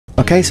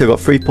Okay, so we've got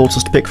 3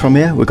 portals to pick from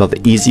here. We've got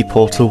the easy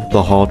portal,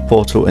 the hard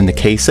portal, and the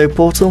CaseOh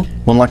portal.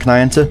 One like an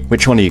I enter.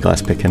 Which one are you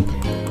guys picking?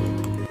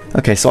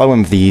 Okay, so I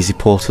went with the easy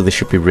portal. This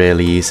should be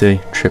really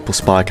easy. Triple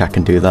spike, I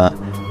can do that.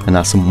 And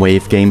that's some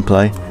wave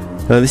gameplay.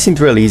 This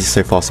seems really easy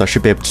so far, so I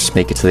should be able to just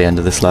make it to the end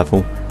of this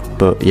level.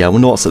 But yeah, I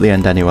wonder what's at the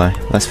end anyway.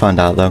 Let's find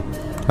out though.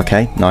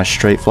 Okay, nice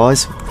straight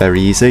flies.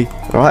 Very easy.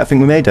 Alright, I think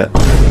we made it.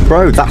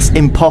 Bro, that's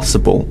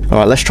impossible.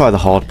 Alright, let's try the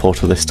hard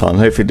portal this time.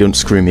 Hopefully it doesn't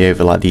screw me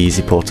over like the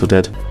easy portal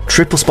did.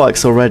 Triple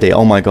spikes already.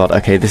 Oh my god.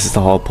 Okay, this is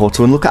the hard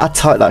portal. And look at how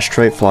tight that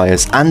straight fly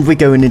is. And we're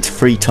going into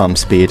 3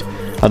 times speed.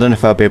 I don't know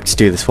if I'll be able to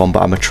do this one,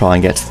 but I'm going to try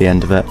and get to the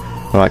end of it.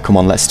 Alright, come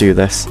on, let's do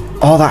this.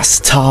 Oh, that's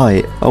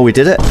tight. Oh, we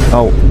did it?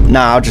 Oh,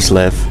 nah, I'll just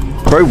live.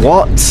 Bro,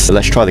 what?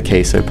 Let's try the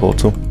CaseOh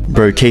portal.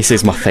 Bro, CaseOh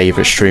is my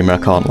favourite streamer, I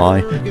can't lie.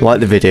 Like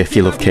the video if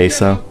you love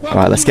CaseOh.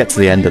 Alright, let's get to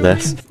the end of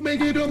this.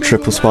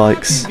 Triple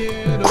spikes.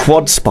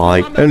 Quad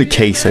spike. Only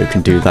CaseOh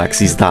can do that because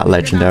he's that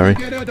legendary.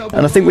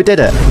 And I think we did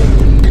it.